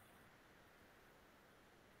 Okay.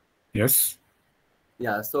 Yes.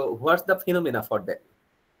 Yeah. So what's the phenomena for that?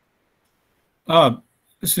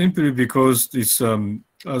 Simply because this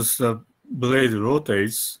as the blade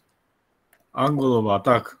rotates, angle of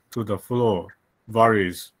attack to the floor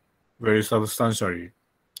varies very substantially,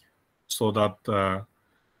 so that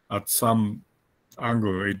at some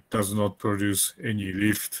angle it does not produce any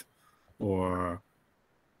lift or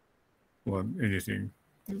anything.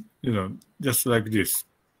 You know, just like this.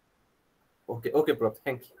 Okay, okay, Prof.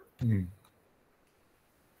 Thank you.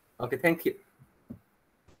 Okay, thank you.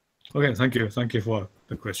 Okay, thank you. Thank you for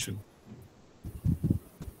the question.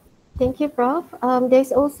 Thank you, Prof.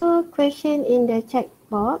 There's also a question in the chat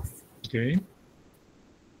box. Okay.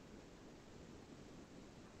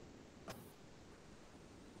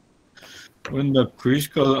 When the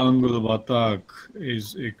critical angle of attack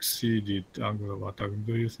is exceeded, angle of attack,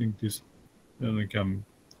 do you think this can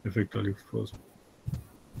affect the lift force?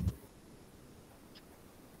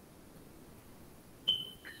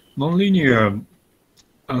 Nonlinear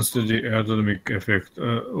unsteady aerodynamic effect.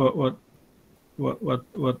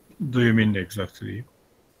 What do you mean exactly?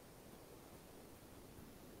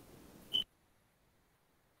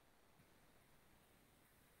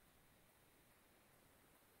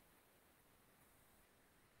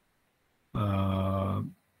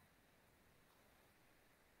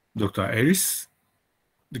 Dr. Ellis,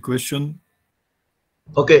 the question?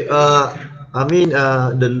 Okay, I mean,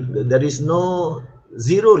 there is no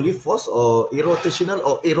zero lift force or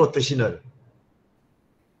irrotational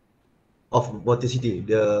of vorticity.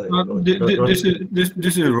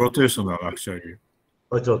 This is rotational actually.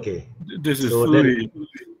 Oh, it's okay. This is So fully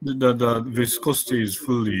the viscosity is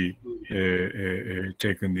fully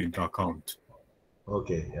taken into account.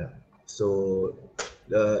 Okay, yeah. So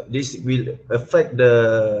this will affect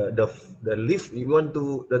the lift. You want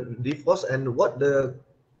to the lift force and what the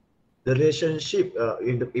relationship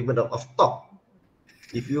in the event of top.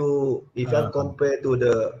 If you compare to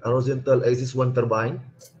the horizontal axis one turbine,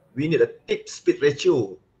 we need a tip speed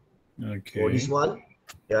ratio for this one,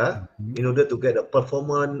 yeah, in order to get a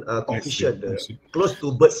performance coefficient close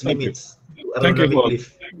to Bird's limits to aerodynamic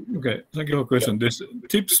lift. Okay, thank you for the question. This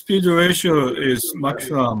tip speed ratio is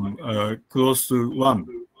maximum close to 1.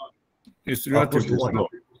 It's relatively slow.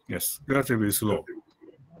 Yes, relatively slow.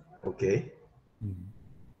 Okay.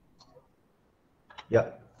 Yeah.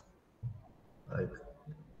 Right.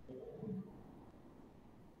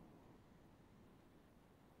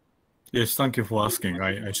 Yes, thank you for asking.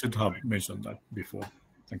 I should have mentioned that before.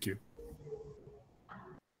 Thank you.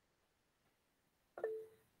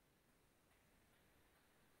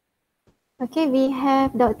 Okay, we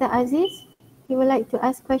have Dr. Aziz. He would like to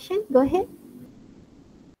ask question. Go ahead.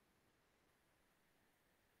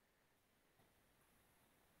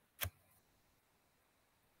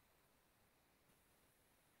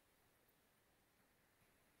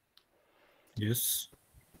 Yes.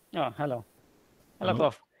 Oh, hello. Hello,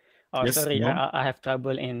 Prof. Oh, yes, sorry, I have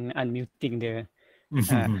trouble in unmuting the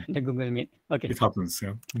Google Meet. Okay. It happens,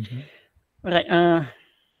 yeah. All right.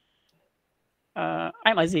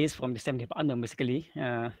 I'm Aziz from the same department, basically,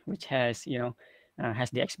 which has,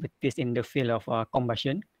 has the expertise in the field of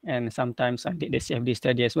combustion, and sometimes I did the CFD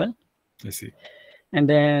study as well. I see. And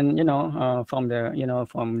then, from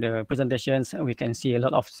the presentations, we can see a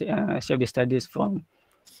lot of CFD studies from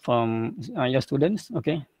your students,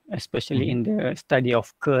 okay, especially in the study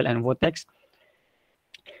of curl and vortex.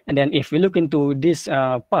 And then if we look into this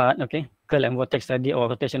part, okay, curl and vortex study or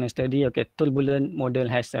rotational study, okay, turbulent model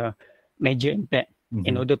has a major impact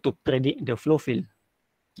in order to predict the flow field.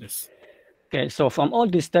 Yes. Okay, so from all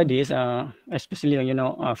these studies, especially,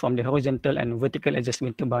 from the horizontal and vertical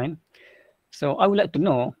adjustment turbine, so I would like to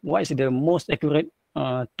know what is the most accurate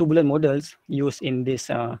turbulent models used in this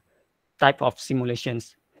type of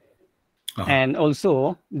simulations. And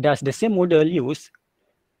also, does the same model use,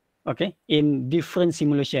 okay, in different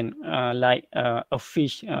simulation, like a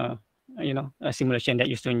fish, a simulation that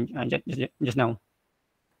you saw just now?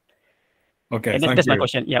 Okay, that's my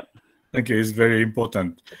question. Yep. Thank you. It's very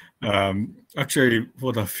important. Actually,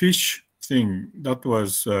 for the fish thing, that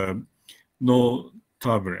was no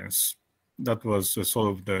turbulence. That was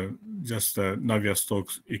solved just the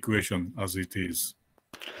Navier-Stokes equation as it is.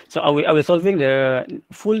 So are we solving the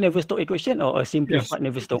full Navier-Stokes equation or a simplified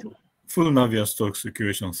Navier-Stokes? Full Navier-Stokes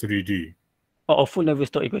equation 3D. Oh, full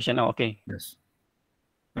Navier-Stokes equation. Oh, okay. Yes.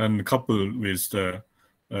 And coupled with the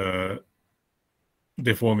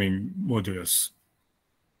deforming modulus.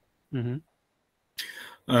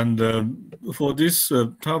 And for this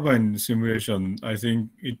turbine simulation, I think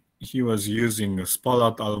he was using a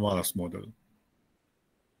Spalart-Almaras model.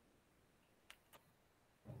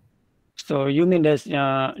 So you mean that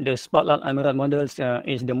the Spalart-Almaras models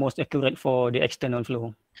is the most accurate for the external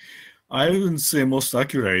flow? I wouldn't say most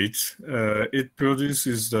accurate. It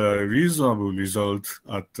produces the reasonable result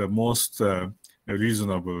at the most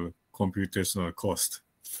reasonable computational cost.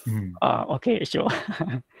 Okay, sure.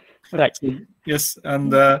 Right. So, yes,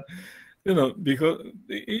 and because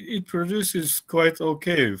it produces quite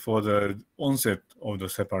okay for the onset of the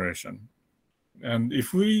separation. And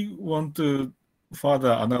if we want to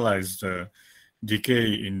further analyze the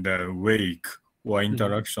decay in the wake or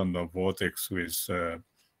interaction of vortex with the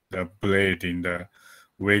blade in the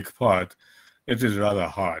wake part, it is rather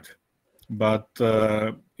hard. But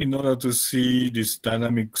in order to see this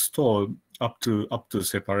dynamic stall up to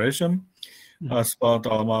separation, spot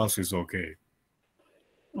our mouse is okay.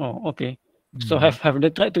 Oh, okay. So have they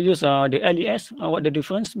tried to use the LES? What the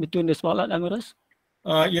difference between the spotlight and mirrors?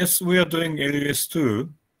 Yes, we are doing LES too,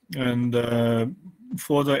 and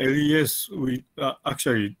for the LES, we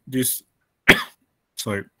actually this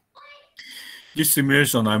sorry, this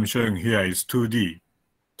simulation I'm showing here is 2D,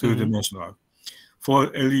 two-dimensional. For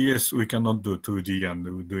LES, we cannot do 2D and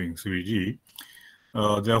we're doing 3D.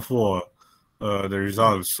 Therefore, the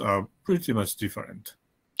results are pretty much different.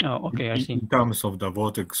 Oh, okay, I see. In terms of the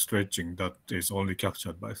vortex stretching, that is only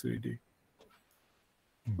captured by 3D.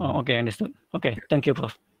 Oh, okay, understood. Okay, thank you,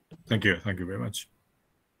 Prof. Thank you very much.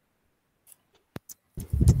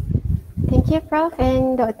 Thank you, Prof.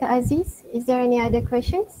 And Dr. Aziz. Is there any other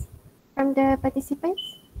questions from the participants?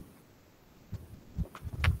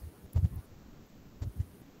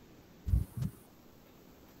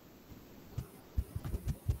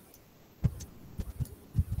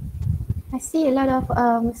 I see a lot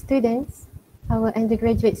of students, our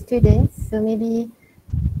undergraduate students. So maybe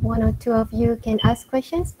one or two of you can ask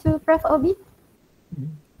questions to Prof. Obi.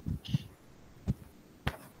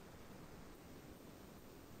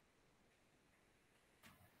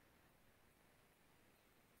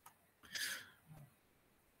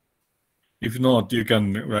 If not, you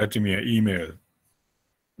can write me an email.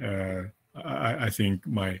 I think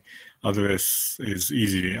my address is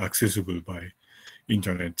easily accessible by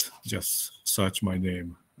internet. Just search my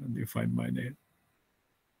name and you find my name.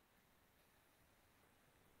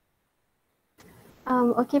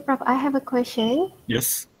 Okay, Prof. I have a question.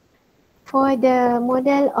 Yes. For the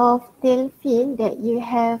model of tail fin that you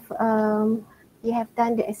have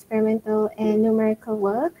done the experimental and numerical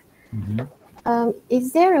work.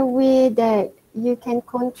 Is there a way that you can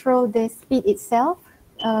control the speed itself?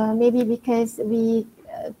 Maybe because we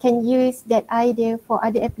can use that idea for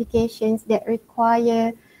other applications that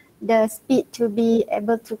require the speed to be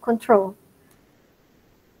able to control.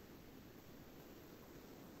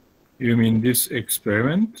 You mean this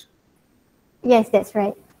experiment? Yes, that's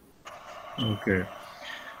right. Okay.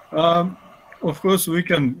 Of course, we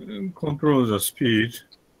can control the speed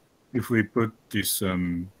if we put this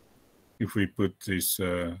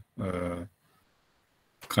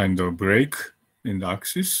kind of brake in the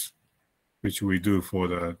axis, which we do for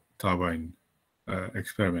the turbine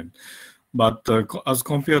experiment. But as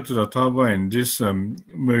compared to the turbine, this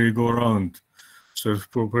merry-go-round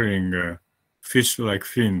self-propelling fish-like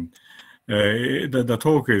fin, the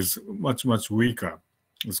torque is much weaker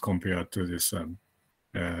as compared to this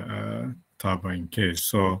turbine case.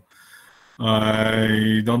 So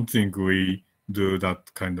I don't think we do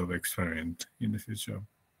that kind of experiment in the future.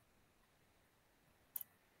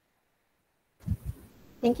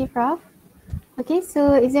 Thank you, Prof. Okay,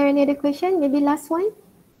 so is there any other question? Maybe last one?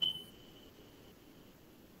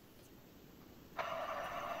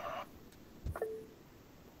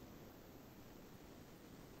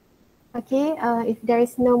 Okay, if there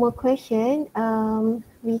is no more question,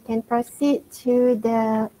 we can proceed to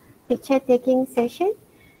the picture taking session.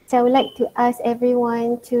 So I would like to ask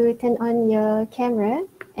everyone to turn on your camera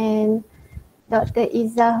and Dr.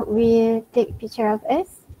 Izzah will take picture of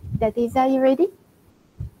us. Dr. Izzah, you ready?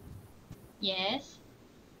 Yes.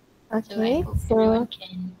 Okay, So everyone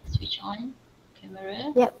can switch on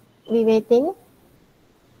camera. Yep, we're waiting.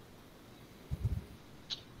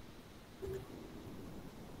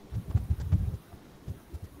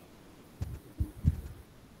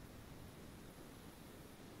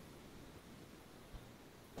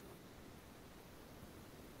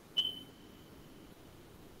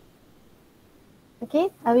 Okay,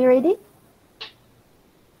 are we ready?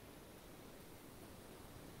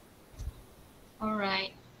 All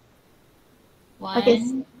right.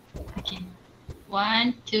 Okay. Okay.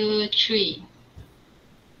 1, 2, 3.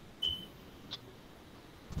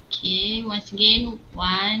 Okay, once again,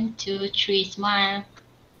 1, 2, 3, smile.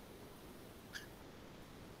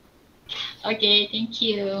 Okay, thank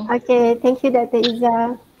you. Okay, thank you, Dr.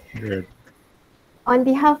 Izzah. Good. On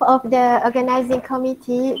behalf of the organizing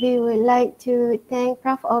committee, we would like to thank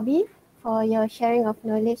Prof. Obi for your sharing of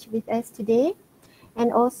knowledge with us today,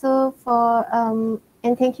 and also for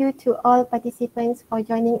and thank you to all participants for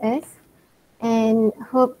joining us. and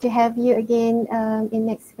hope to have you again in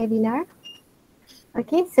next webinar.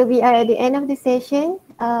 Okay, so we are at the end of the session.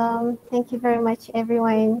 Thank you very much,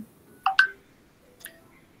 everyone.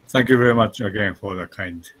 Thank you very much again for the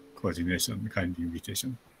kind coordination, kind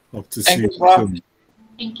invitation. Hope to Thank see you, you Prof. soon.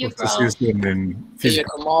 Thank you, Hope to see you Prof. soon in See you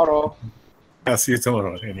physical. tomorrow. I'll see you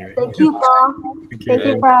tomorrow anyway. Thank you, Prof. Thank Thank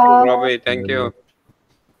you, you. Prof. Robbie, thank you.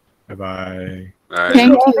 Bye-bye. Bye.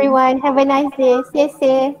 Thank you, everyone. Have a nice day. Stay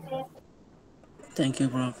safe. Thank you,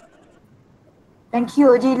 Prof. Thank you,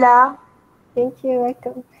 Odila. Thank you.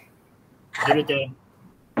 Welcome.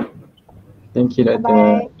 Thank you, Doctor.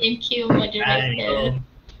 Bye-bye. Thank you, moderator.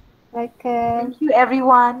 Welcome. Thank you,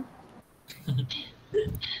 everyone.